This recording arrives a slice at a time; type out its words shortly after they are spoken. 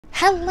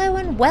Hello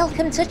and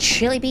welcome to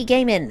Chili Bee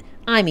Gaming.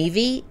 I'm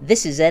Evie,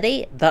 this is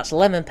Eddie, that's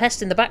Lemon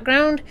Pest in the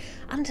background,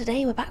 and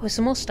today we're back with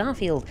some more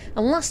Starfield.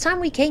 And last time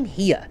we came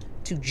here,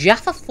 to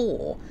Jaffa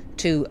 4,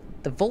 to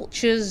the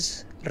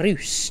Vultures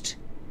Roost,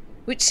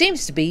 which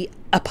seems to be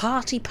a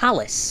party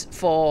palace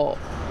for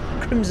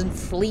Crimson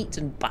Fleet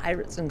and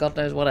pirates and God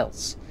knows what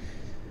else.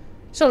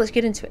 So let's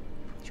get into it.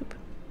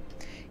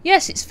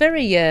 Yes, it's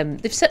very,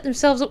 they've set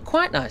themselves up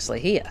quite nicely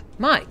here.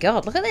 My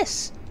God, look at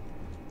this.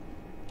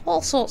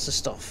 All sorts of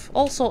stuff,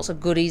 all sorts of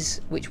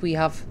goodies, which we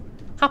have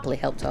happily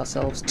helped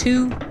ourselves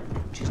to,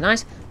 which is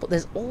nice. But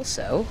there's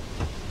also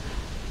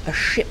a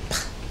ship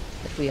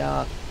that we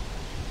are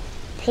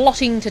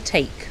plotting to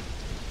take,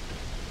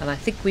 and I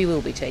think we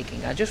will be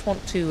taking. I just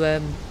want to, I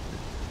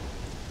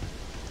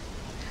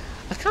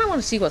kind of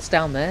want to see what's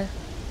down there.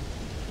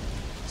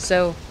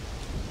 So,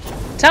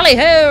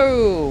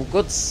 tally-ho,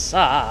 good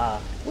sir.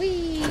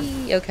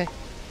 Whee, okay.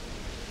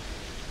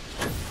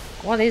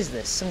 What is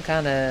this? Some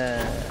kind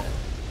of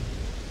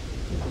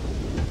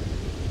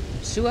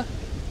sewer?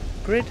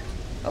 Grid?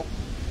 Oh.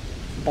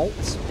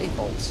 Bolts? Big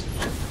bolts.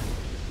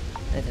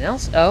 Anything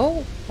else?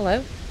 Oh,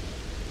 hello.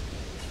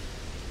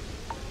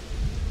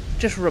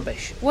 Just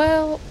rubbish.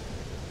 Well,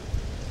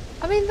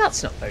 I mean,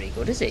 that's not very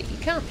good, is it? You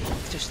can't be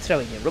just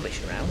throwing your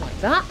rubbish around like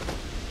that.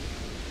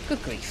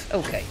 Good grief.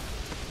 Okay.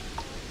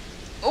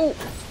 Oh,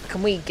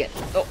 can we get...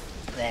 Oh,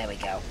 there we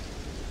go.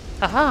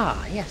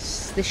 Aha,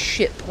 yes. This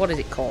ship, what is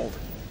it called?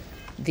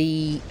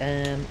 The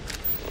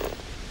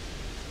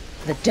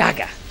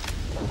Dagger.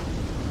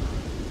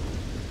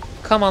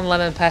 Come on,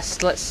 Lemon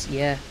Pest, let's...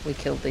 Yeah, we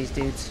killed these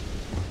dudes.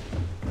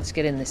 Let's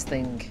get in this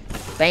thing.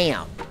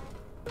 Bam!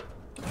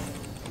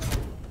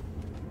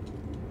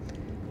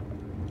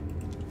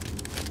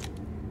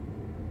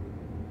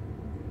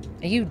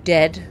 Are you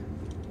dead?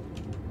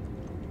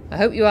 I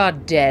hope you are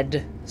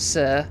dead,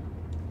 sir.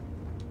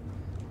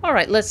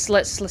 Alright, let's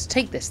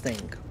take this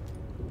thing.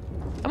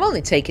 I'm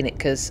only taking it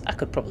because I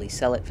could probably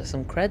sell it for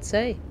some creds,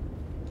 eh?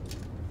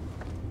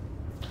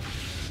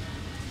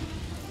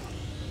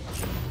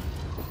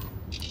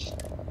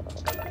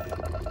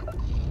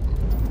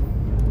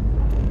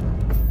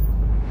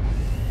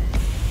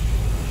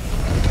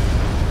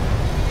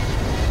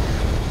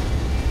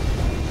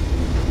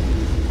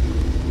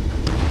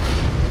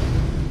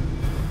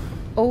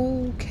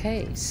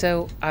 Okay,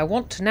 so I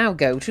want to now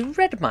go to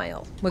Red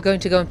Mile. We're going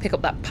to go and pick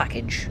up that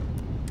package.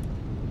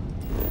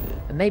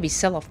 And maybe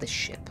sell off this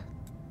ship.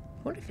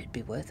 I wonder if it'd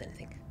be worth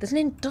anything. There's an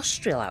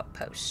industrial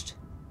outpost.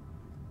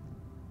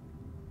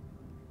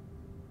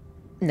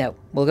 No,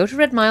 we'll go to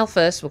Red Mile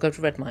first. We'll go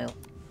to Red Mile.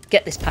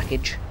 Get this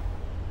package.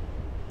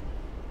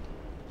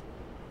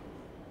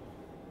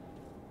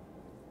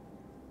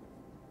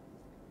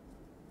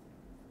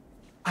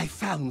 I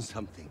found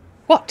something.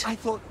 What? I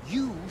thought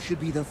you should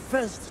be the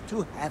first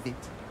to have it.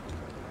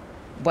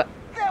 What?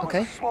 There was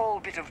Okay. a small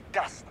bit of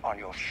dust on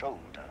your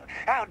shoulder.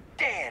 How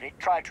dare it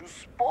try to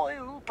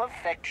spoil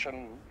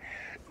perfection?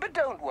 But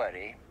don't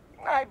worry,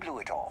 I blew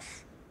it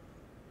off.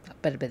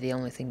 That better be the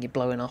only thing you're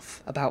blowing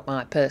off about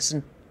my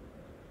person.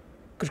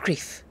 Good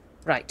grief.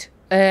 Right.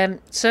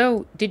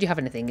 So, did you have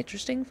anything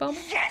interesting for me?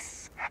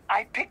 Yes,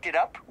 I picked it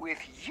up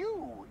with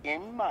you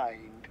in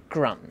mind.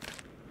 Grand.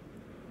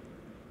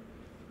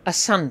 A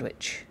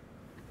sandwich.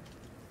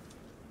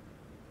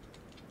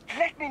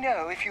 Let me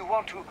know if you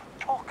want to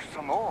talk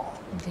some more.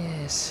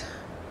 Yes.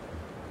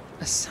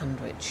 A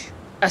sandwich.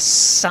 A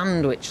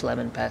sandwich,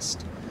 Lemon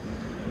Pest.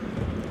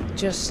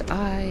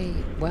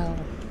 Well...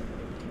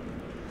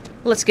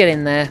 Let's get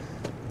in there.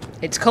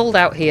 It's cold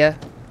out here.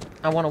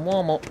 I want to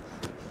warm up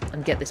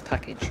and get this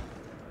package.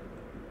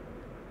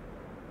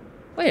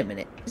 Wait a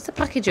minute. Is the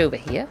package over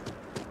here?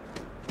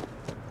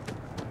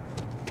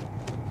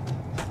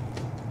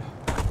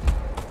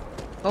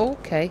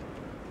 Okay.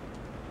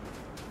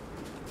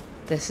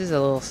 This is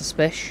a little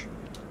suspicious.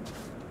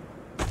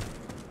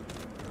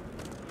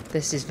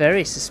 This is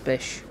very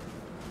suspicious.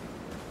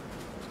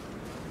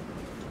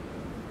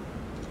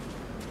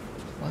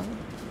 Well,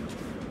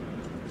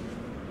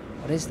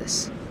 what is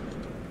this?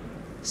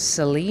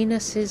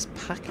 Salinas'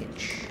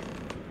 package.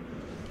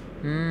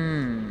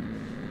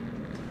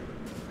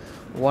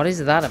 What is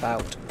that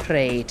about?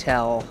 Pray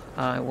tell,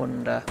 I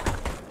wonder.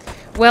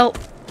 Well,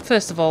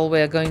 first of all,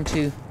 we're going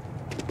to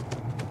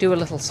do a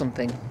little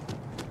something.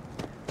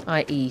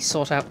 I.e.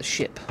 sort out the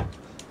ship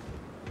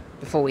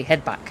before we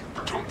head back.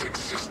 Don't think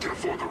Sister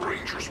for the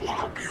Rangers will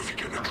help you if you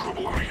get in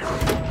trouble out here.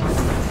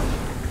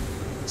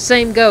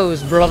 Same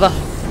goes, brother.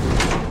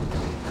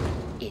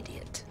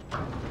 Idiot.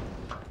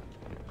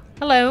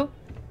 Hello.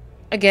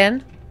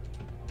 Again.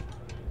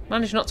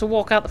 Managed not to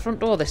walk out the front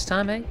door this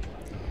time, eh?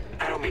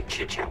 I don't make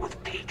chit-chat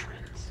with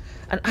patrons.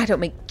 And I don't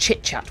make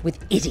chit-chat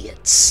with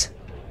idiots.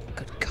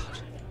 Good God.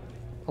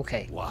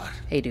 Okay. What?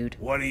 Hey, dude.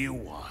 What do you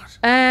want?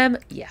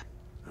 Yeah.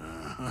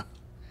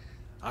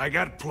 I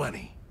got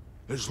plenty.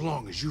 As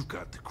long as you've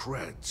got the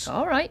creds.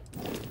 Alright.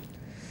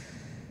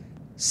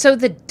 So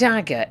the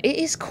dagger, it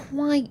is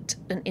quite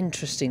an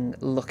interesting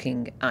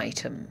looking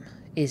item,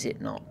 is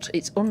it not?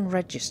 It's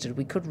unregistered.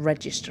 We could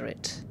register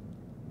it.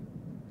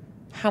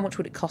 How much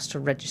would it cost to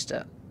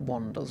register?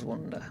 One does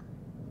wonder.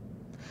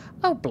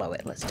 Oh, blow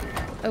it. Let's do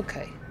it.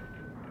 Okay.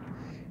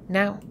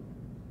 Now,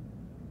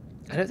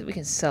 I don't think we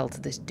can sell to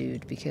this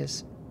dude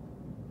because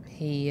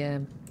he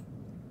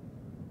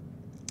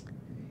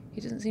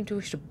doesn't seem to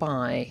wish to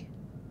buy.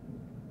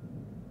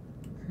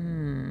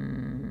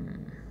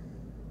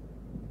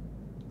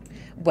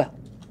 Well,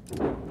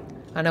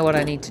 I know what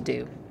I need to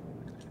do.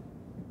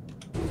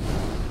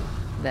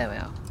 There we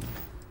are.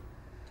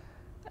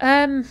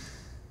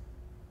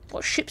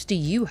 What ships do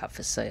you have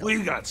for sale?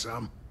 We got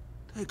some.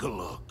 Take a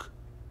look.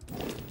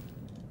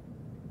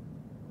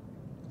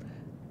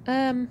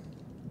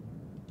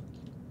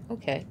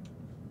 Okay.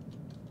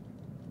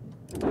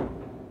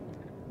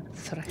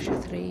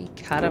 Thresher 3,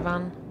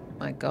 Caravan.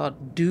 My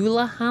god,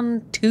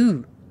 Doulahan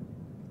 2.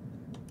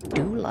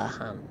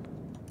 Doulahan.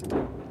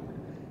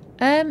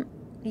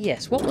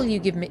 Yes, what will you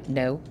give me?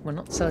 No, we're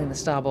not selling the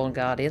Starborn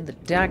Guardian. The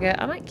dagger,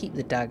 I might keep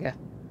the dagger.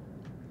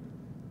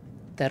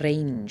 The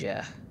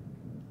Ranger.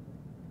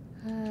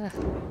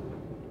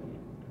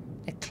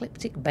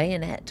 Ecliptic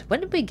Bayonet.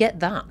 When did we get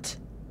that?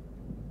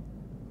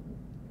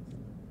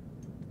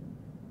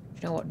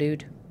 You know what,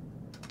 dude?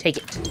 Take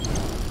it.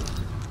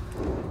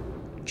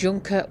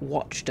 Junker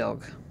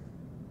Watchdog.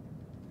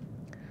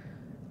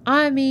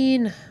 I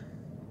mean...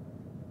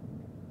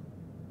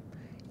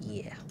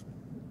 yeah.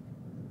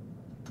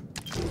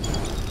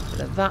 Bit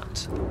of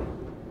that.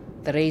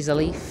 The Razor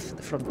Leaf,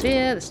 the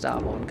Frontier, the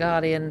Starborn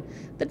Guardian.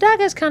 The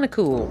dagger's kind of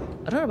cool.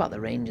 I don't know about the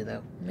Ranger,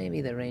 though.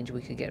 Maybe the Ranger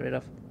we could get rid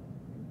of.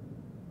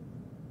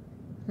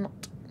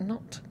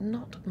 Not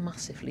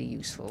massively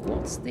useful.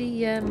 What's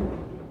the,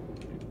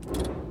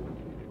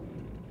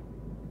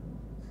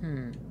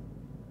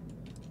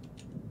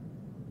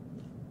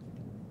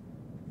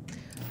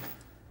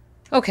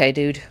 Okay,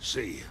 dude.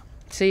 See ya.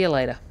 See you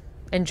later.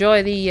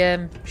 Enjoy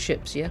the,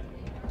 ships, yeah?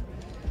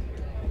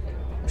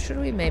 Should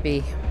we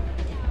maybe...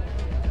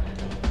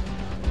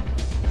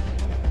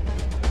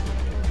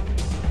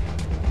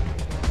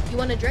 You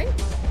want a drink?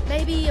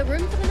 Maybe a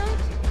room for the night?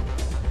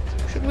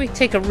 Should we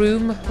take a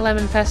room,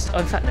 Lemon Pest? Oh,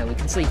 in fact, no, we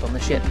can sleep on the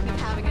ship.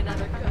 Having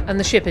another go. And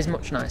the ship is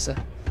much nicer.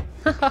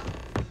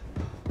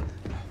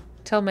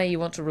 Tell me you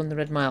want to run the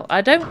Red Mile.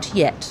 I don't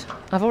yet.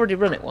 I've already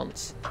run it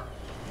once.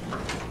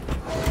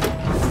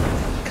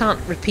 Can't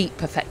repeat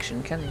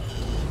perfection, can you?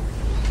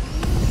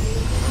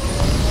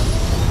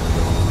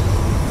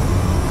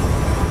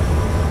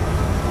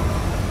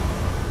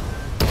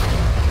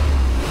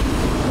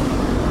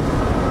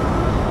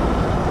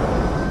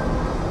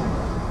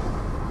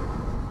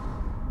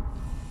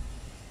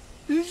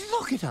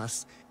 Look at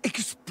us,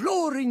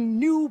 exploring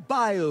new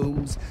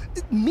biomes,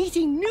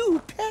 meeting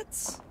new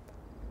pets.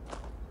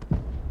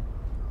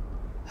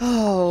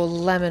 Oh,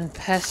 Lemon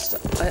Pest.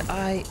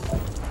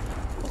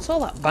 What's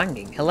all that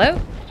banging? Hello?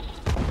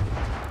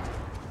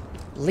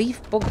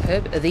 Leaf Bug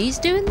Herb. Are these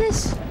doing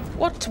this?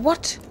 What?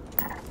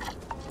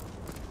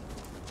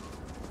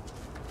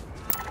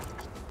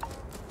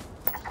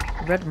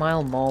 Red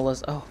Mile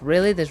Maulers. Oh,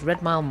 really? There's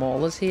Red Mile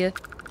Maulers here?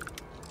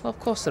 Well, of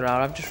course there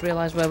are. I've just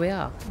realised where we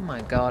are. Oh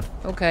my god.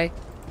 Okay.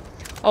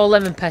 Oh,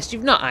 Lemon Pest,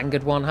 you've not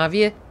angered one, have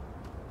you?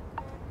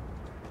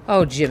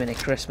 Oh, Jiminy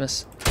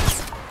Christmas.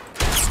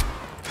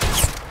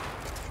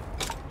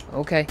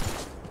 Okay.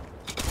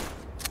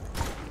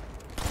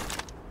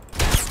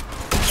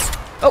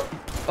 Oh,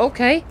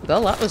 okay.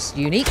 Well, that was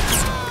unique.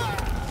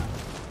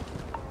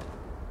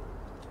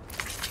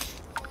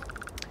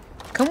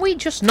 Can we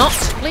just not,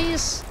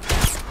 please?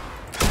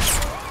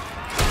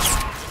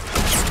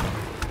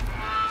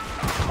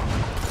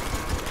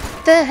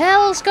 The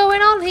hell's going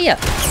on here?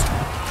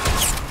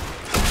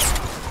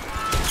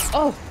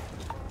 Oh.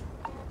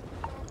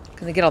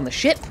 Can they get on the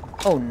ship?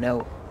 Oh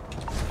no.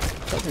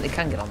 Don't think they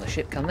can get on the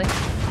ship, can they?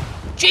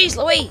 Jeez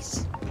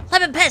Louise!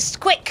 Lemon Pest,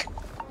 quick!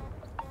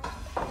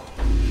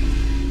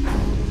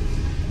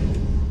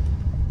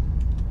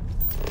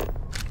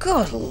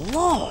 Good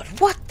lord,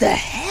 what the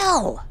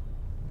hell?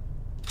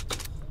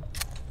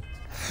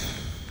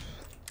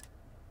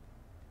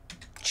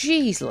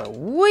 Jeez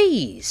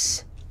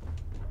Louise!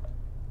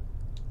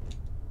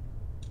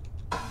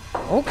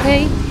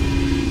 Okay.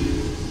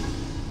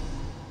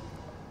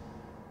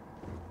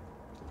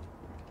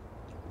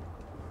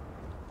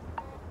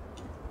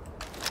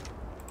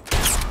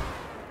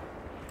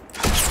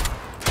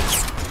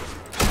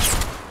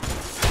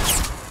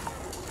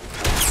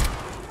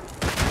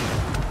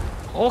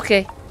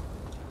 Okay.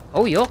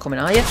 Oh, you're coming,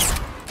 are you?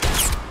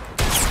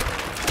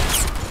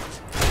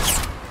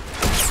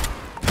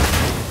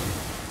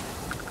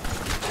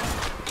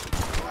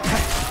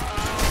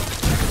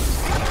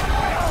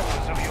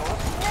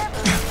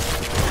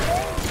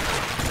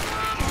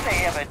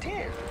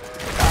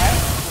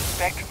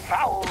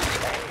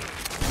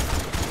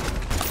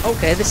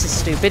 Okay, this is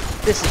stupid.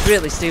 This is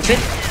really stupid.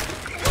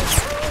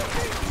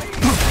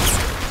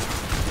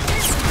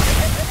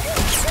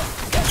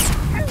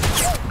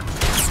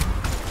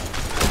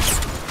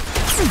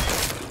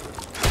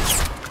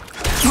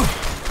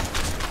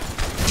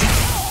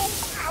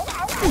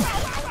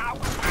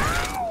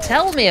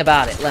 Tell me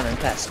about it, Lemon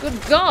Pest. Good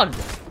God!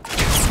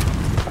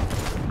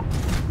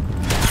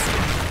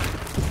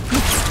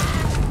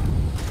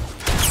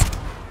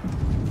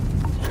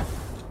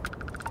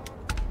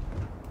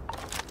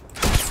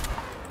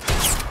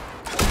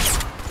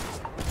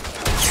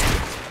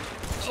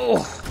 Oh.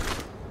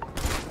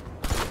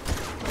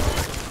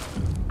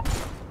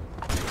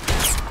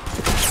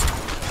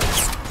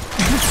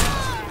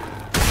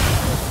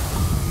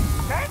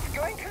 That's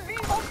going to leave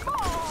a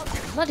mark.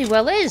 Bloody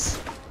well is.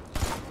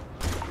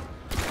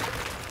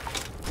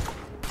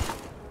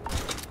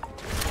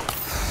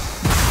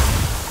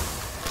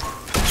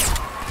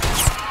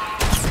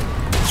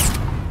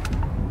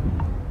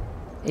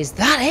 Is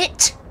that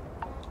it?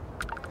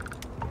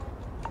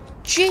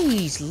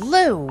 Jeez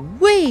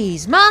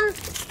Louise, man!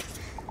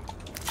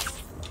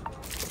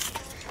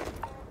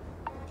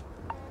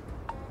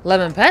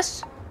 Lemon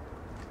Pest?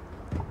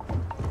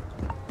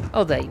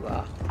 Oh, there you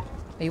are.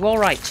 Are you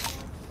alright?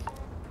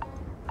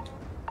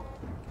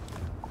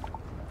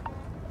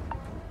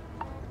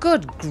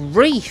 Good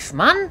grief,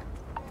 man!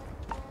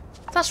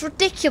 That's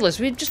ridiculous.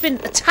 We've just been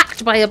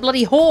attacked by a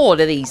bloody horde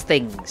of these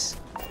things.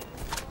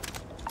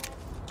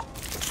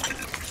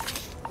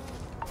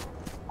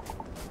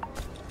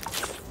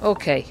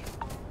 Okay.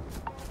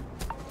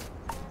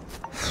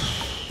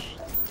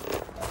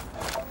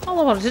 All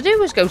I wanted to do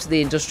was go to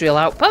the industrial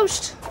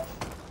outpost.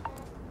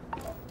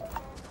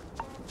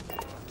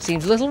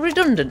 Seems a little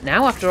redundant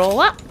now after all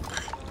that.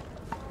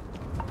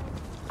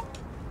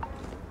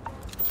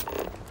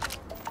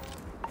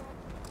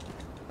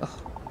 Oh.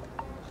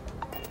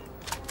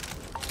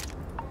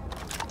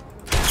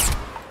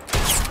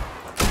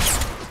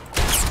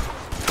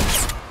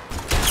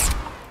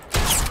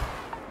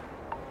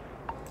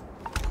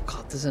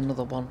 God, there's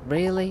another one.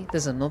 Really?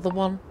 There's another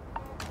one?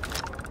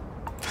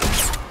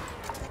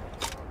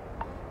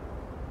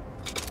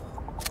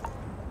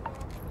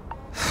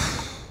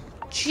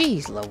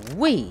 Jeez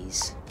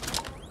Louise.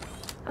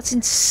 That's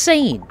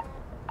insane.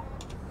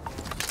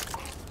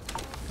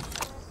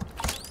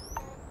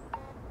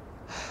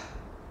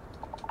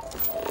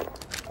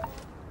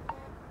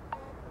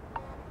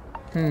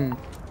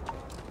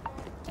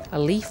 A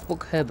leaf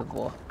bug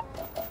herbivore.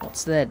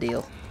 What's their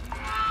deal?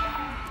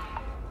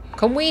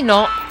 Can we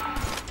not?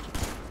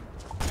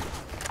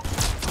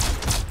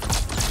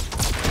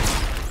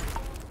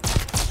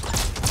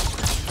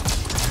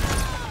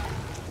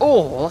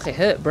 Oh, look, it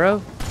hurt,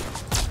 bro.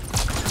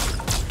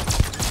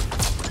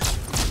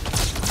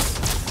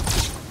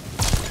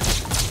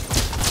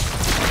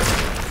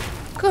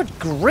 Good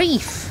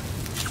grief!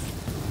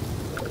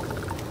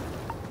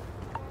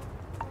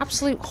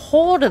 Absolute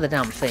horde of the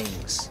damn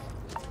things.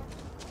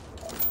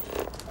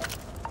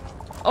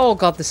 Oh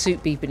god, the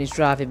suit beeping is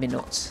driving me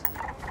nuts.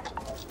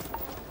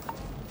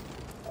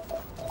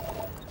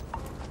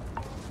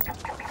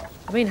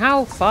 I mean,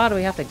 how far do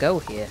we have to go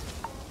here?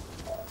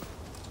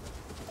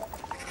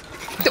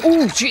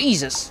 Oh,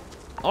 Jesus!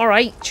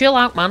 Alright, chill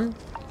out, man.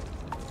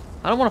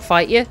 I don't want to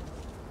fight you. Do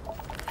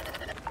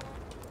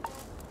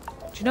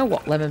you know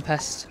what, Lemon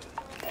Pest?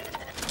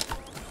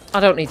 I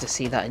don't need to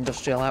see that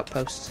industrial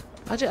outpost.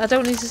 I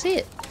don't need to see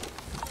it.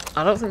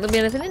 I don't think there'll be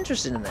anything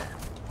interesting in there.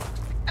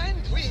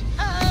 And we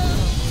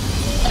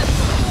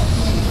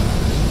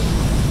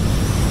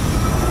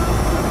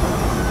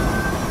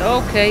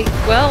Okay,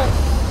 well...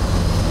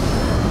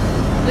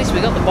 At least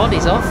we got the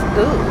bodies off.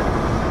 Ooh.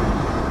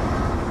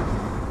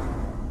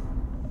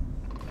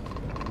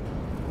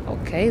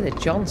 Okay, the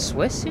John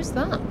Swiss? Who's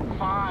that?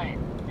 Fine.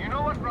 You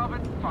know what,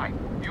 Robert? Fine.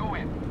 You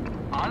win.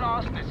 I'll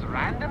ask this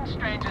random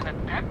stranger in the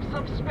depths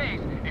of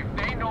space if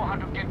they know how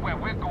to get where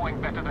we're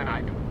going better than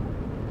I do.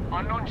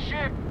 Unknown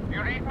ship,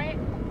 you read me?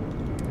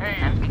 Hey.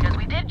 That's because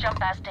we did jump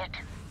past it.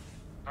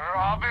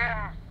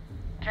 Robin,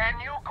 can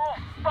you go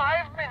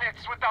 5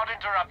 minutes without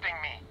interrupting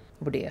me?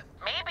 Oh dear.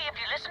 Maybe if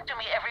you listen to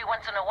me every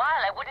once in a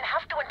while, I wouldn't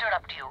have to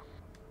interrupt you.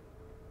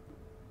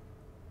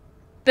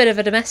 Bit of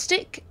a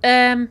domestic.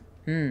 I'm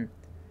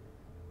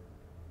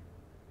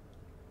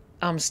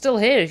still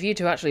here if you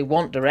two actually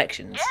want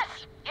directions.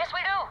 Yes,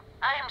 we do.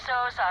 I am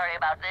so sorry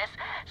about this.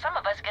 Some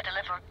of us get a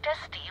little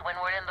testy when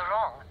we're in the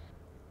wrong.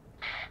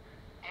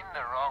 In the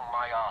wrong,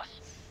 my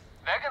ass.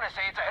 They're gonna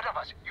say it's ahead of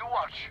us. You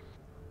watch.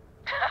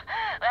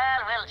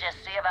 Well, we'll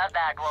just see about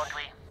that, won't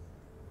we?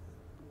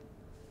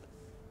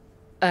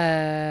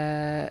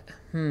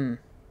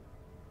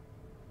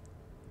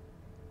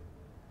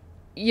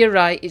 You're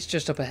right, it's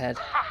just up ahead.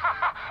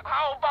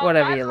 How about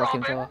Whatever that, you're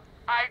looking Robin? for.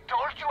 I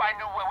told you I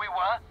knew where we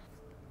were.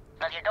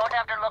 Well, you don't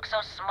have to look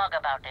so smug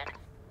about it.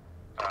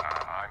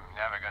 I'm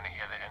never gonna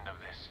hear the end of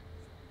this.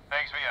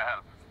 Thanks for your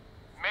help.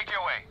 Make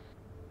your way.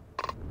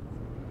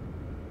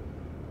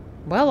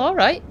 Well,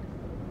 alright.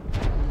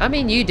 I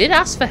mean, you did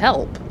ask for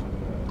help.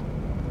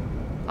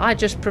 I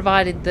just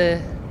provided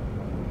the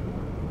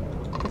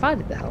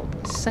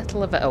help.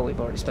 Settle of it. Oh, we've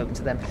already spoken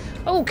to them.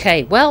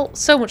 Okay, well,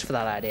 so much for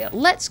that idea.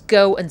 Let's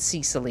go and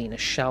see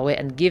Salinas, shall we?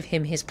 And give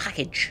him his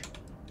package.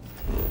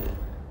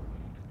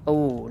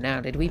 Oh,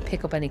 now, did we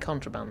pick up any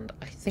contraband?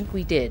 I think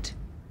we did.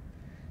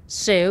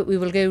 So, we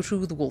will go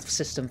through the wolf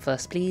system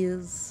first,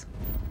 please.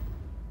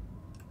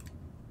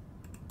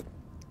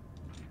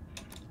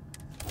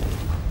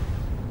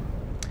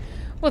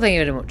 Well, thank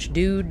you very much,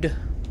 dude.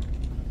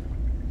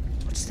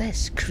 What's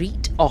this?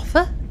 Crete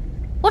offer?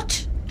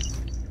 What?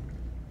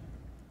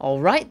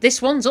 Alright,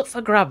 this one's up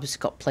for grabs.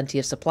 Got plenty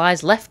of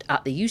supplies left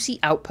at the UC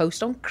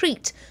outpost on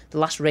Crete. The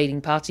last raiding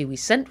party we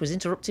sent was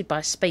interrupted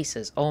by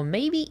spacers, or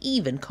maybe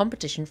even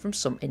competition from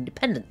some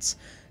independents.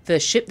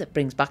 First ship that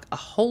brings back a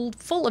hold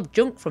full of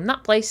junk from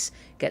that place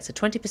gets a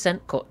 20%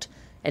 cut.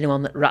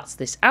 Anyone that rats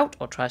this out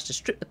or tries to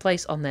strip the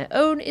place on their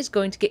own is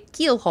going to get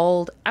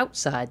keel-hauled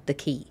outside the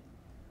key.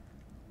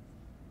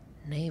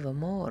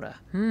 Nevamora.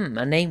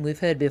 A name we've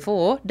heard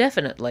before,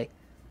 definitely.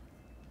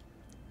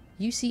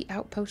 UC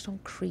outpost on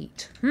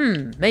Crete.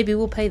 Maybe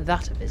we'll pay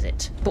that a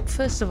visit. But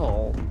first of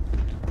all,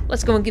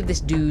 let's go and give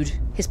this dude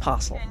his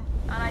parcel.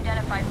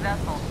 Unidentified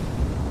vessel.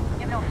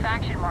 You have no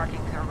faction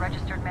markings or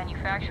registered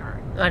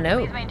manufacturer. I know.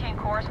 Please maintain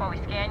course while we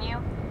scan you.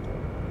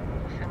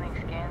 Assuming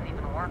scans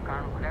even work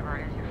on whatever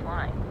it is you're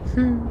flying.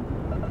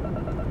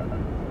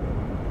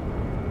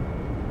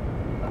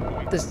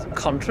 There's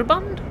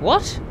contraband?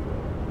 What?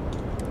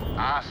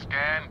 Our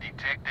scan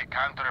detected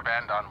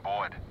contraband on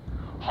board.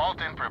 Halt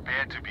and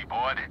prepare to be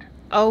boarded.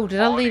 Oh, did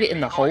I leave it in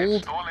the All illegal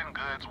and hold? stolen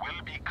goods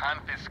will be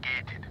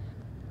confiscated.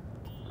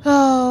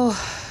 Oh.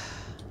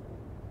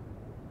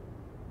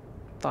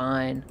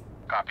 Fine.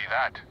 Copy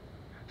that.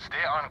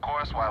 Stay on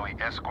course while we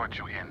escort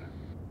you in.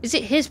 Is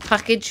it his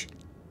package?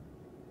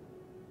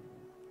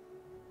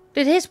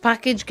 Did his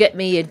package get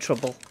me in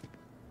trouble?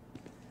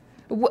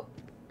 What?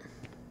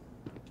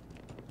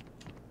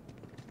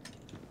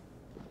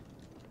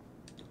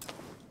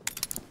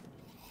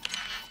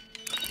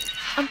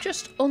 I'm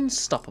just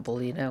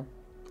unstoppable, you know.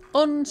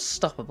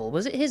 Unstoppable.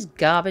 Was it his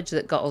garbage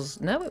that got us?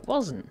 No, it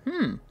wasn't.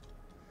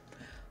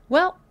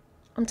 Well,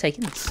 I'm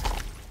taking this.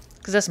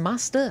 Because that's my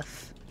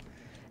stuff.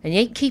 And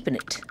you ain't keeping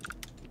it.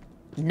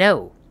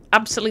 No,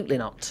 absolutely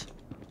not.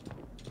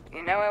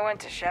 You know, I went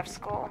to chef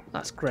school.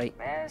 That's great.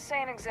 This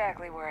ain't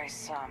exactly where I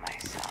saw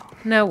myself.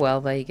 No, well,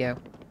 there you go.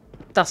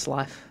 That's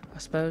life, I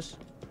suppose.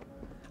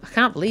 I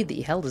can't believe that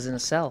you held us in a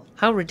cell.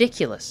 How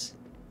ridiculous.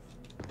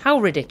 How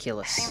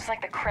ridiculous. Seems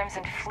like the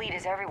Crimson Fleet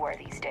is everywhere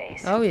these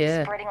days. Oh,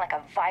 yeah. Spreading like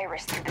a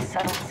virus through the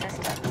settled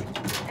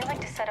systems. They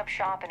like to set up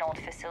shop in old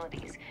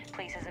facilities,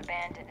 places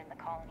abandoned in the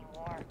colony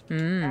war.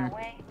 That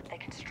way, they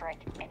can strike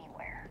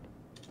anywhere.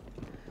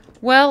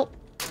 Well,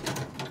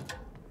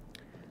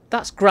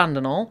 that's grand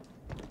and all,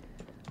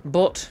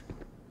 but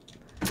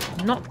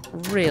not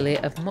really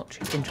of much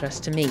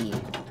interest to me.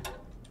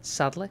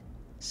 Sadly.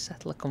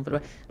 Settle a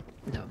comfort.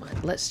 Never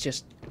mind. Let's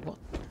just... What?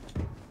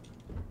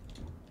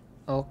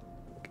 Oh.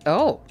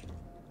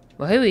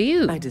 Well, who are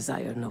you? I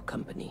desire no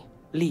company.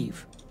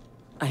 Leave.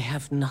 I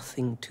have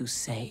nothing to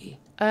say.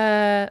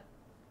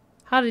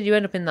 How did you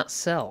end up in that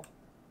cell?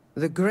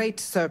 The Great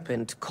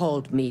Serpent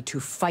called me to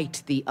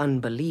fight the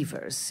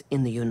unbelievers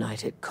in the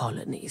United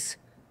Colonies.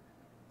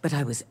 But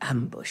I was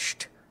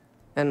ambushed,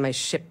 and my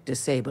ship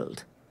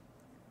disabled.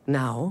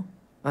 Now,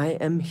 I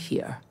am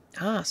here.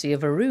 Ah, so you're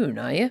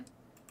Varun, are you?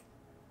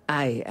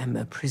 I am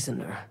a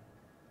prisoner,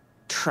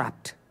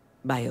 trapped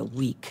by a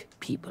weak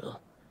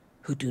people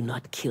who do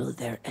not kill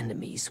their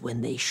enemies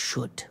when they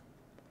should.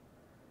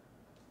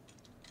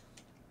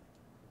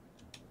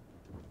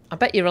 I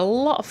bet you're a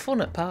lot of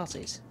fun at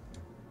parties.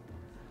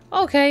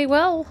 Okay,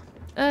 well,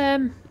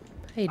 hey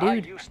dude. I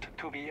used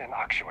to be an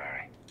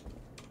actuary.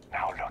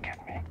 Now look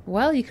at me.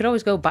 Well, you could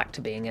always go back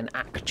to being an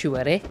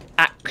actuary.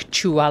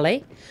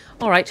 Actually.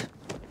 Alright.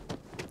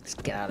 Let's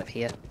get out of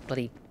here.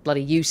 Bloody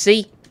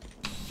UC.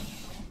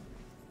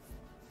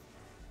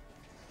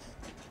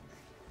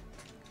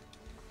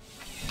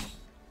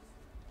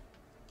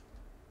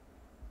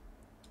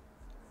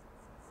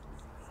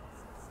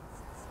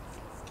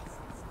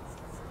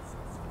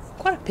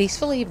 Quite a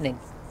peaceful evening.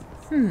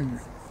 Come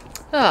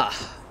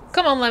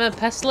on, Lemon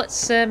Pest,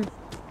 let's get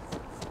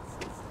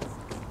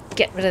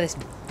rid of this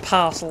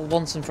parcel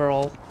once and for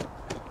all.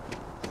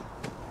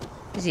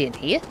 Is he in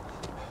here?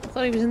 I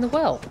thought he was in the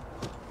well.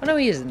 I know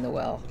he is in the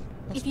well.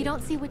 If you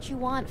don't see what you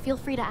want, feel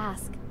free to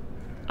ask.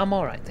 I'm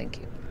alright, thank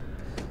you.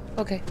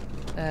 Okay.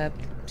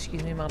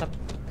 Excuse me, madam.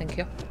 Thank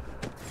you.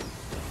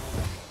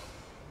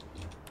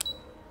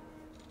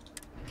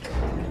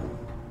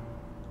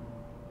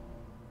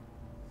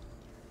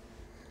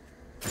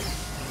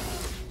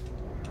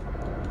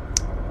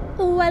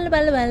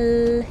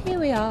 Well, here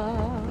we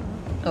are.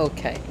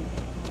 Okay.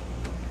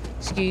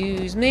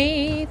 Excuse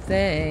me,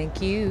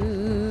 thank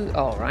you.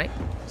 Alright,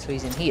 so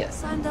he's in here.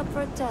 Signed up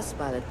for a test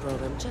pilot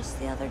program just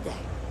the other day.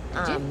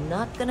 Did you? I'm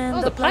not gonna end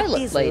Oh, the up like pilot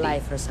these lady.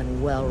 lifers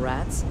and well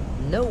rats.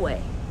 No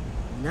way.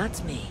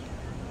 Not me.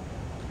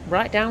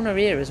 Right down her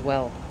ear as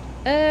well.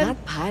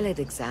 That pilot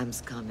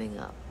exam's coming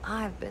up.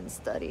 I've been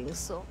studying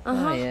so...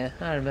 Oh yeah,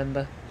 I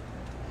remember.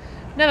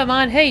 Never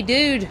mind, hey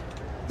dude.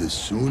 The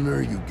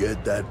sooner you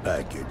get that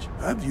package.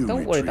 Have you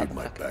Don't worry retrieved about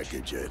my the package.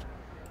 package yet?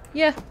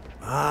 Yeah.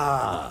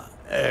 Ah,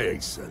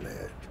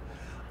 excellent.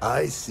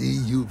 I see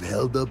you've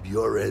held up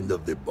your end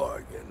of the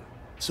bargain.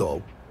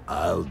 So,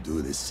 I'll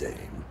do the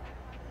same.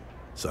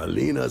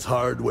 Salinas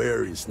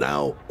hardware is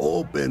now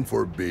open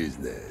for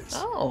business.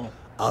 Oh.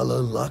 I'll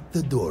unlock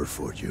the door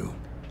for you.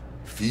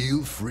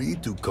 Feel free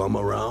to come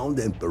around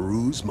and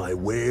peruse my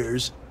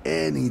wares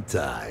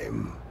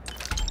anytime.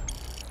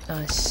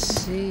 I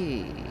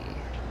see.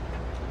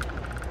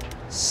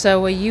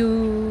 So are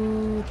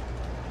you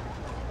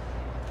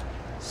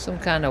some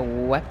kind of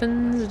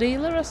weapons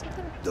dealer or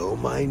something?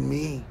 Don't mind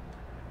me.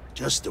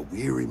 Just a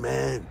weary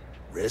man,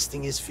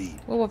 resting his feet.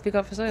 Well, what have you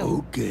got for sale?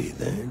 Okay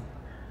then.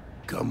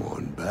 Come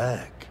on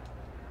back.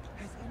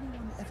 Has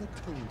anyone ever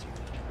told you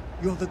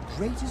you're the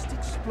greatest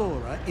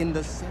explorer in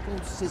the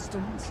settled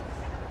systems?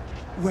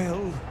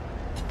 Well,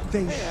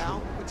 they Hey Al,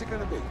 what's it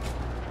gonna be?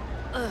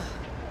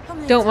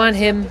 Don't mind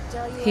him.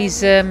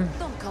 He's Don't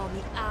call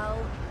me Al.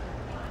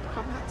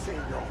 I'm not saying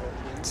your whole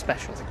name.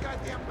 special. It's a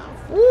goddamn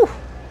mouthful. Woo!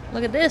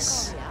 Look at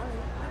this. Call me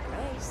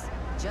Ali. Grace.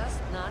 Just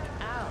not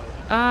Al.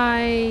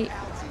 I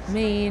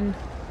mean,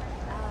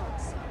 Al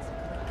sounds like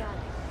a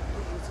mechanic who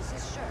uses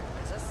his shirt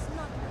as a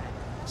snub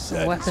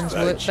rag. weapons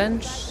Satisfaction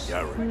workbench.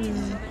 guaranteed.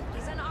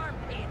 He's an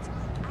armpit.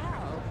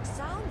 Al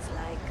sounds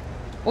like...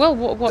 Well,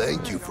 what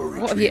Thank you for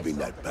what have you retrieving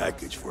that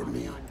package for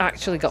me.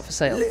 actually got for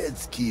sale?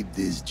 Let's keep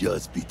this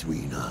just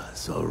between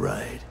us, all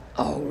right?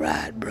 All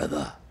right,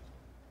 brother.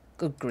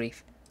 Good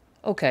grief.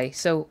 Okay,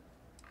 so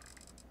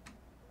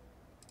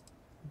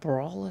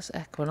Brawler's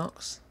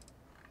Equinox.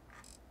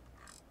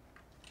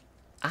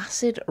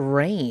 Acid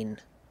Rain.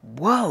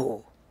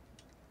 Whoa.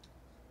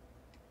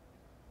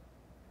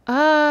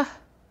 I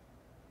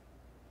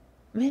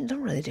mean, it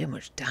don't really do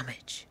much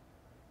damage.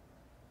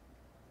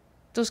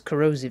 Does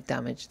corrosive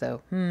damage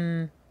though.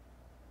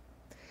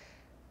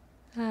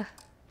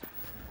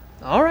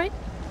 Alright.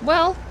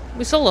 Well,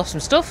 we sold off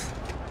some stuff.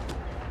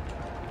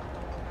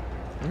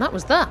 And that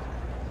was that.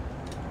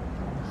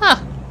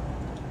 Huh.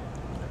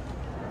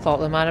 Thought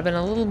there might have been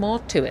a little more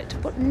to it.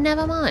 But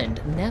never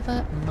mind.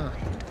 Never mind.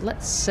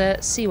 Let's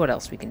see what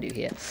else we can do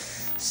here.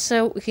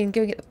 So we can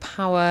go and get the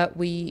power.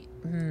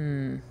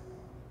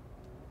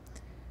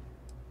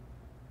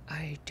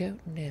 I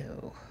don't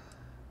know.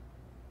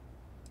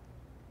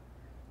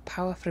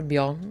 Power from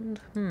beyond?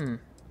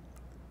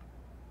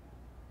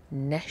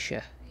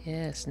 Nesher.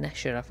 Yes,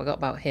 Nesher. I forgot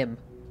about him.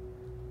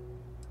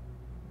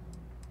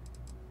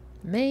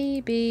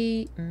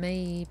 Maybe.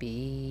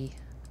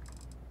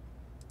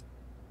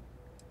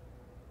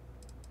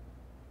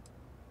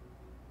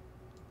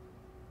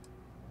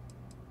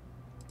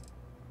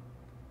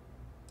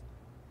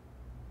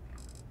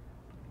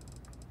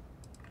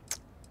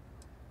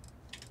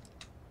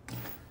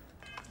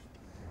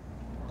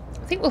 I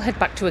think we'll head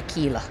back to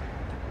Aquila.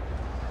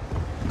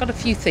 Got a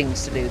few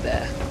things to do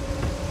there.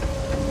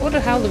 I wonder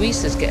how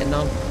Luisa's getting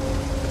on.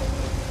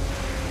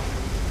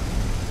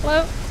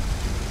 Hello?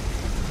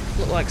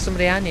 Look like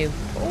somebody I knew.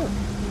 Oh.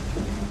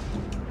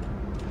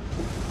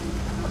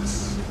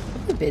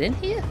 Have we been in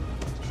here?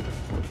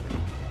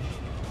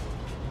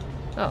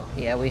 Oh,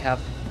 yeah, we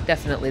have.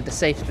 Definitely, the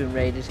safe's been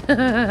raided.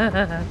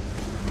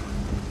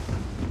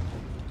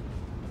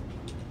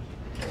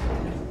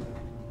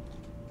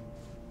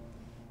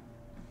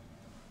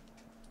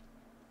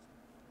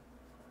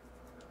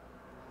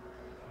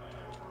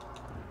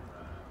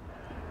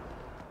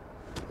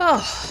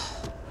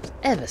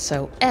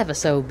 Oh, ever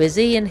so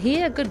busy in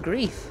here. Good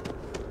grief.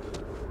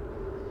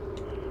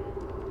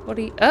 What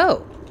are you...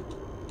 Oh.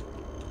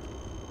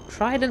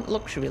 Trident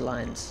luxury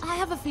lines. I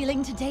have a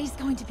feeling today's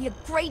going to be a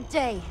great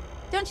day.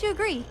 Don't you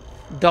agree?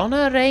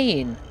 Donna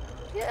Rain.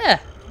 Yeah.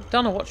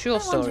 Donna, what's your I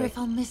wonder story? if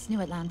I'll miss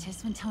New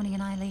Atlantis when Tony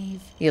and I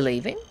leave. You're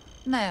leaving?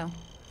 No,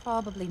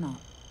 probably not.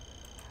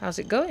 How's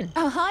it going?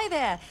 Oh, hi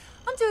there.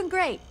 I'm doing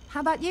great. How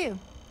about you?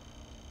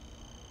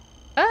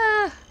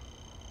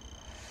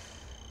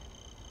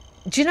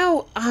 Do you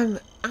know, I'm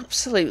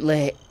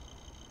absolutely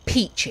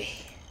peachy.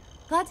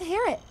 Glad to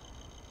hear it.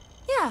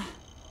 Yeah,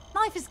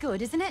 life is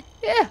good, isn't it?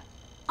 Yeah.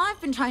 I've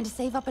been trying to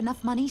save up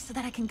enough money so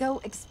that I can go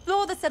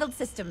explore the settled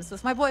systems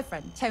with my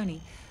boyfriend,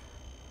 Tony.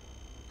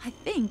 I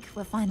think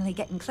we're finally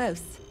getting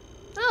close.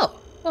 Oh,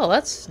 well,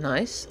 that's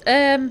nice.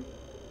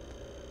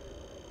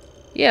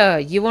 Yeah,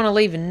 you want to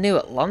leave in New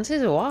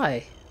Atlantis or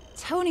why?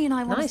 Tony and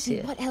I want to Nice see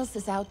here. what else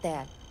is out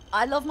there.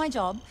 I love my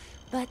job,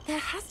 but there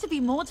has to be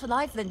more to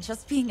life than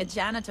just being a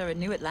janitor in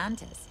New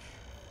Atlantis.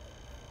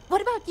 What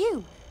about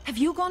you? Have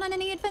you gone on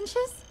any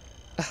adventures?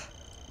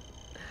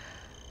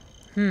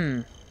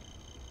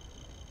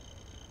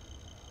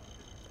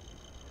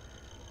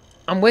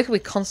 I'm working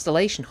with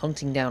Constellation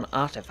hunting down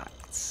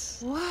artifacts.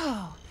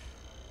 Whoa.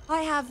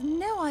 I have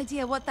no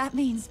idea what that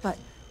means, but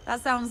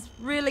that sounds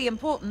really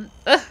important.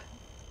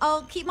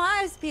 I'll keep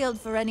my eyes peeled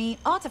for any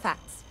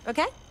artifacts,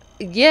 okay?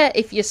 Yeah,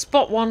 if you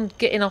spot one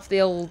getting off the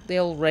old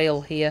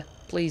rail here,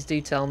 please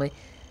do tell me.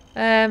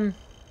 Anything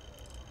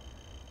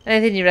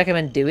you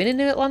recommend doing in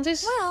New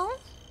Atlantis? Well,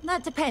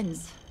 that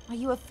depends. Are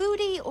you a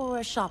foodie or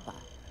a shopper?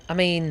 I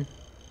mean,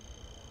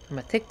 I'm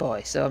a thick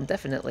boy, so I'm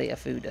definitely a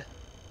foodie.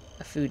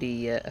 A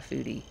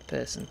foodie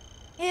person.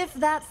 If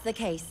that's the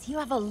case, you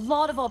have a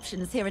lot of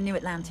options here in New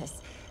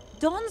Atlantis.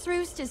 Dawn's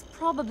Roost is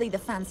probably the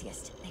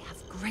fanciest. They have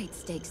great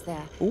steaks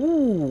there.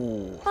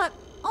 Ooh. But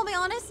I'll be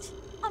honest,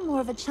 I'm more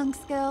of a chunks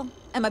girl,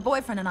 and my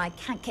boyfriend and I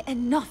can't get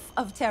enough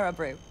of Terra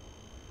Brew.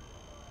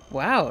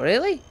 Wow,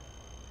 really?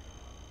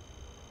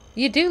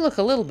 You do look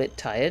a little bit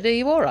tired. Are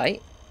you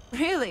alright?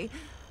 Really?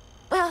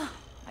 Well,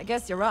 I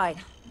guess you're right.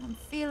 I'm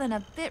feeling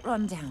a bit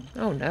run down.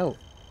 Oh no.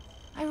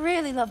 I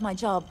really love my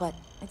job, but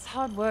it's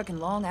hard work and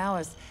long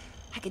hours.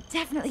 I could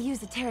definitely use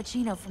the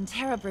Terracino from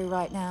Terra Brew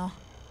right now.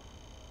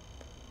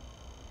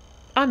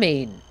 I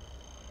mean,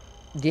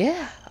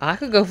 yeah, I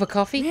could go for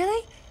coffee.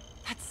 Really?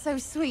 That's so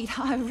sweet.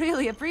 I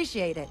really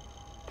appreciate it.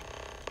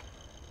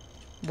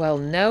 Well,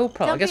 no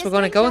problem. I guess we're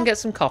going to go and get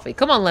some coffee.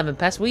 Come on, Lemon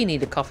Pest. We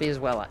need a coffee as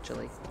well,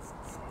 actually.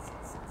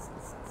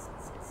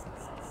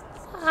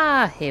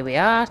 Ah, here we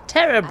are.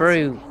 Terra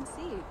Brew. As you can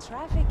see,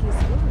 traffic is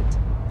good.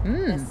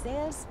 The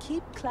sales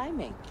keep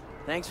climbing.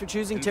 Thanks for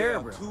choosing Terra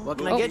Brew. What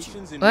can I get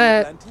you?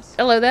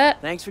 Hello there.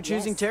 Thanks for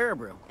choosing Terra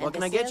Brew. What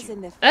can I get you? Do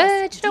you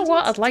know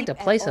what? I'd like to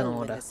place an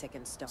order.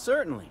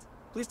 Certainly.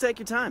 Please take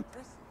your time.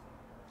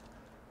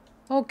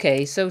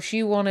 Okay, so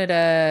she wanted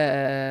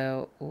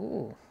a...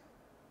 Ooh.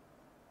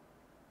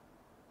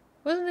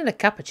 Wasn't it a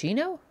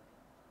cappuccino?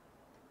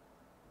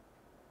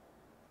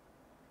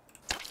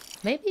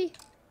 Maybe?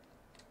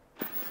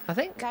 I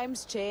think.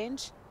 Times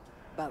change,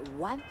 but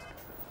one...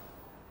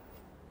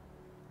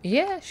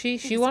 Yeah,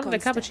 she wanted a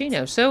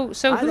cappuccino. So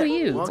who are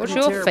you? What's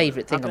your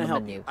favourite thing on the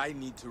menu? I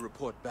need to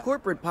report back.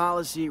 Corporate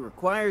policy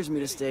requires me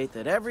to state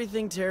that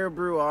everything Terra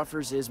Brew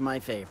offers is my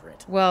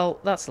favorite.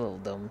 Well, that's a little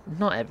dumb.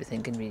 Not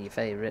everything can be your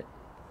favourite.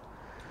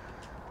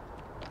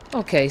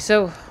 Okay,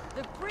 so...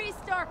 The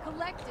Freestar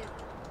Collective.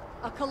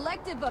 A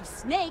collective of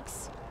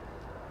snakes.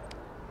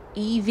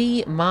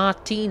 Evie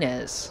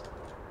Martinez.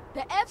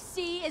 The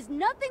FC is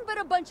nothing but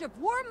a bunch of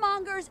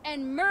warmongers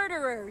and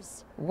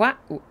murderers. What?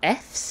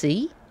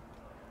 FC?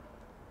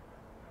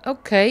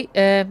 Okay,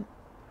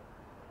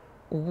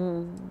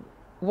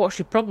 what's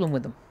your problem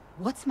with them?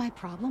 What's my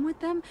problem with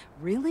them?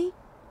 Really?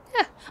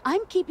 Yeah.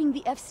 I'm keeping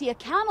the FC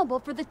accountable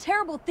for the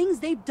terrible things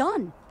they've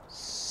done.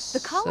 The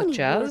colony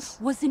war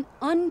was an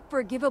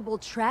unforgivable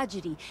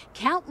tragedy.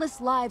 Countless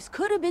lives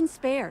could have been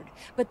spared,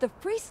 but the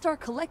Freestar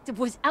Collective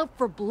was out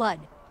for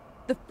blood.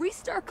 The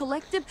Freestar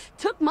Collective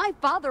took my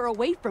father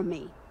away from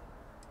me.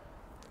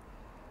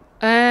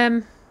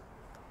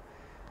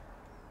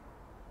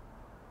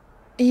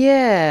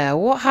 Yeah,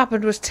 what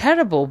happened was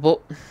terrible,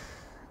 but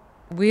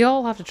we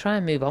all have to try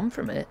and move on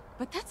from it.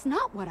 But that's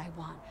not what I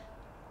want.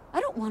 I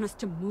don't want us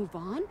to move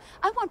on.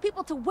 I want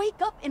people to wake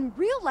up and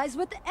realize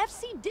what the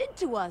FC did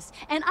to us,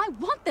 and I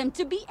want them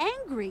to be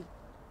angry.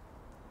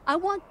 I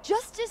want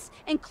justice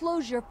and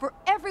closure for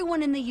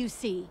everyone in the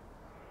UC.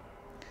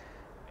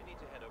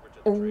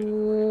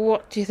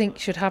 What do you think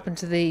should happen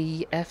to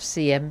the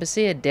FC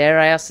embassy? Dare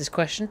I ask this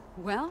question?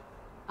 Well,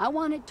 I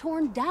want it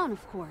torn down,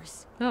 of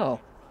course. Oh.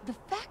 The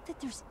fact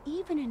that there's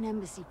even an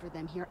embassy for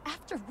them here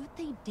after what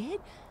they did,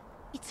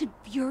 it's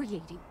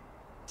infuriating.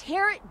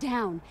 Tear it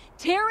down.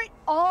 Tear it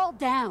all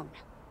down.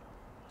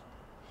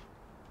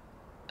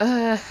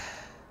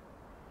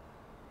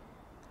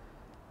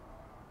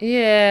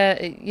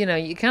 Yeah, you know,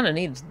 you kind of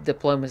need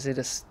diplomacy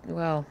to...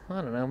 Well,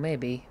 I don't know,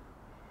 maybe.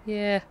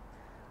 Yeah.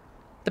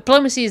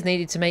 Diplomacy is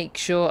needed to make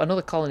sure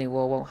another colony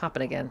war won't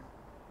happen again.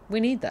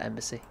 We need that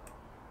embassy.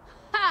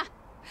 Ha!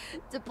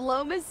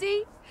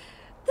 Diplomacy?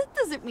 That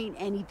doesn't mean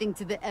anything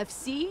to the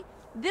FC.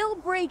 They'll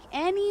break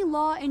any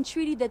law and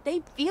treaty that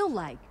they feel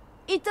like.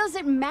 It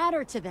doesn't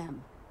matter to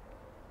them.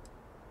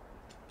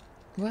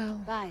 Well...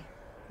 Bye.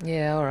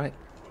 Yeah, alright.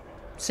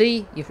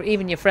 See?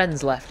 Even your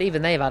friends left.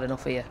 Even they've had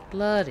enough of you.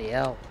 Bloody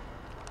hell.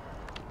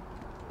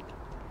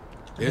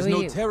 There's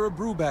no Terra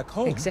Brew back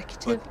home.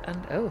 Executive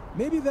and... Oh.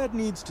 Maybe that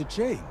needs to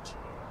change.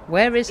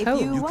 Where is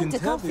home? You can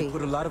tell they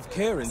put a lot of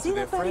care into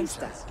their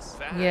franchises.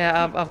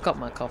 Yeah, I've got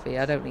my coffee.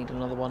 I don't need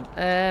another one.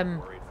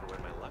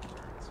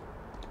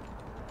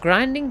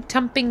 Grinding,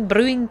 tamping,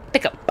 brewing,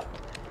 pickup.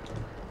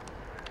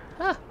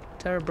 Ah,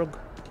 Terra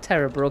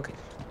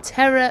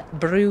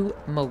Brew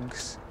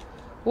mugs.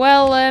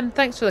 Well,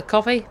 thanks for the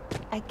coffee.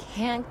 I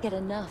can't get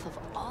enough of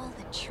all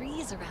the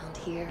trees around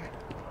here.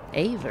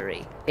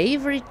 Avery,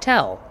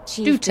 tell.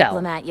 Chief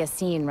Diplomat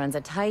Yassine runs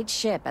a tight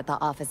ship at the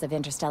Office of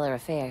Interstellar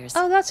Affairs.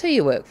 Oh, that's who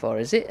you work for,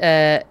 is it?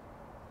 Are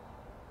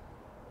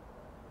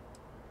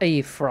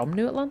you from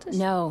New Atlantis?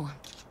 No,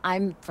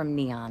 I'm from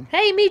Neon.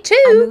 Hey, me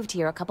too! I moved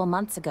here a couple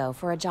months ago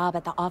for a job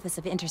at the Office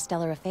of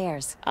Interstellar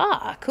Affairs.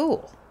 Ah,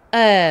 cool.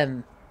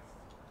 How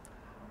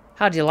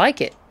do you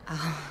like it?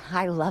 Oh,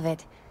 I love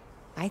it.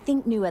 I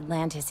think New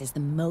Atlantis is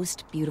the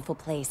most beautiful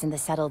place in the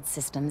settled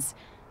systems.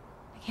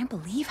 I can't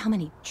believe how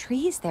many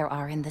trees there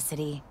are in the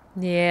city.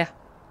 Yeah.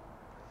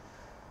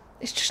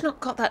 It's just not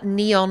got that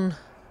neon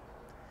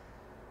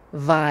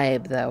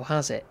vibe, though,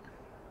 has it?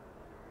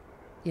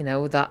 You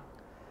know, that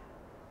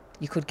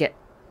you could get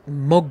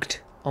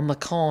mugged on the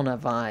corner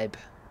vibe.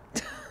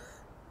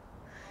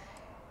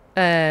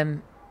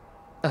 I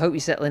hope you're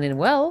settling in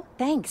well.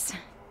 Thanks.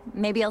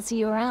 Maybe I'll see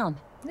you around.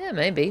 Yeah,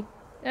 maybe.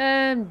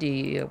 Do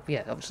you...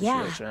 Yeah, obviously she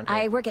works around here.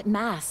 I work at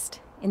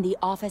MAST, in the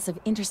Office of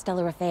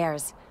Interstellar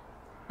Affairs.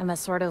 I'm a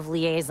sort of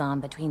liaison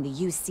between the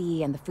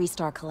UC and the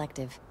Freestar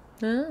Collective.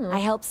 Oh. I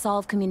help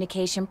solve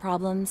communication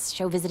problems,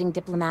 show visiting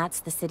diplomats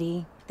the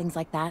city, things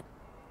like that.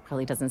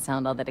 Probably doesn't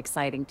sound all that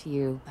exciting to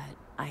you, but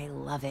I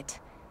love it.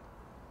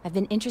 I've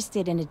been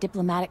interested in a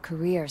diplomatic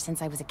career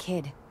since I was a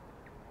kid.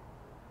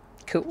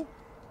 Cool.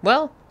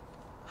 Well,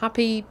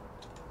 happy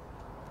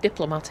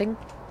diplomating.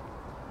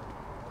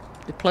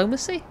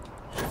 Diplomacy?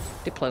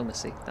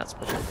 Diplomacy, that's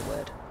probably the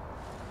word.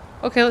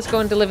 Okay, let's go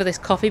and deliver this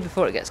coffee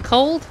before it gets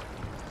cold.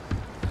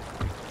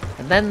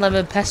 And then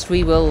Lemon Pest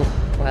we will,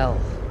 well,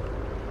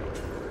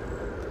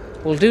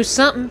 we'll do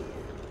something.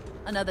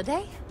 Another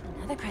day,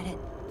 another credit.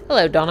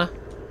 Hello, Donna.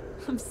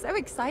 I'm so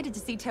excited to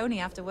see Tony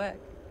after work.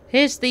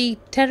 Here's the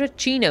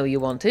terracino you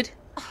wanted.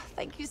 Oh,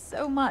 thank you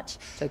so much.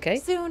 It's okay.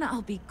 Soon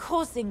I'll be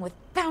coursing with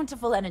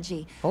bountiful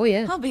energy. Oh,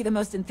 yeah. I'll be the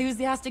most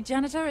enthusiastic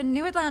janitor in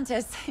New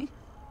Atlantis.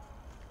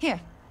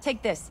 Here,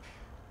 take this.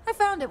 I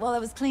found it while I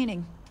was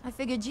cleaning. I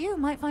figured you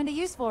might find a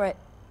use for it.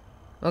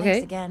 Okay.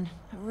 Thanks again.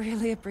 I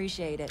really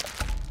appreciate it.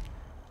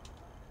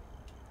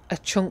 A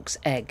chunk's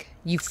egg.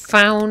 You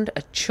found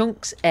a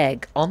chunk's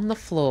egg on the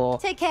floor.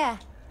 Take care.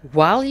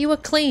 While you were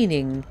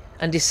cleaning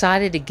and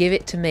decided to give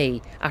it to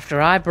me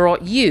after I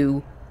brought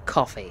you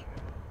coffee.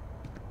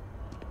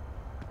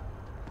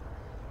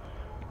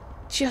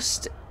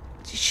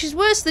 She's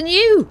worse than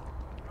you.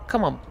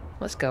 Come on,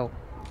 let's go.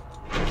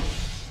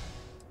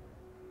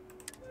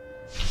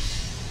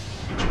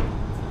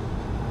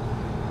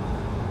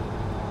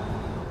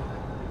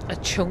 A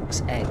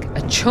chunk's egg.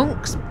 A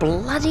chunk's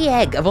bloody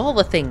egg, of all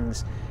the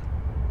things.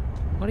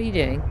 What are you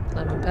doing,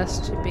 Lemon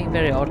Pest? You're being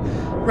very odd.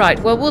 Right,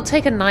 well, we'll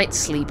take a night's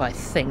sleep, I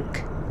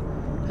think.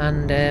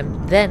 And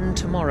then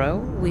tomorrow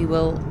we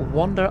will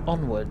wander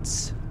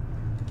onwards.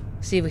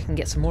 See if we can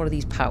get some more of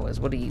these powers.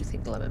 What do you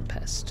think, Lemon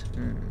Pest?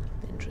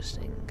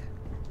 Interesting.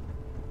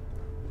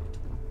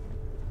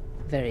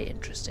 Very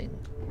interesting.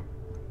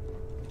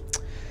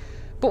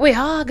 But we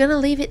are going to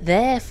leave it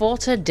there for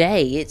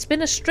today. It's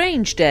been a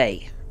strange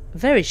day. A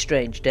very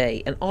strange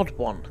day. An odd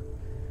one.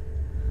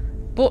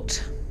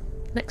 But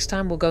next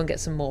time we'll go and get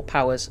some more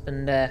powers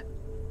and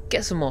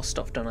get some more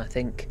stuff done, I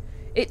think.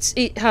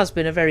 It has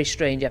been a very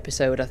strange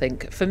episode, I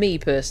think, for me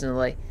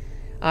personally.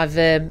 I've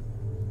been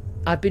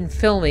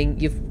filming.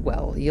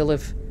 You'll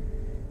have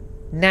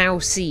now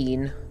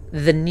seen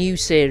the new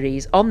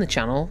series on the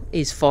channel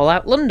is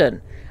Fallout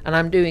London, and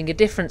I'm doing a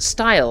different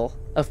style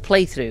of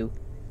playthrough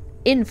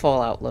in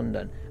Fallout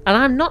London, and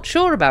I'm not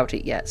sure about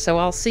it yet. So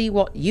I'll see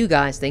what you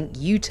guys think.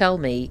 You tell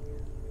me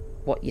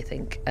what you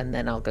think, and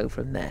then I'll go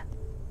from there.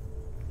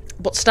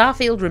 But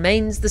Starfield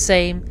remains the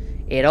same.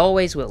 It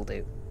always will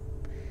do.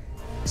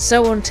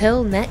 So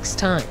until next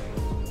time,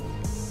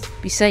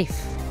 be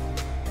safe,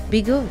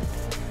 be good,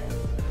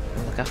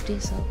 and look after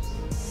yourselves.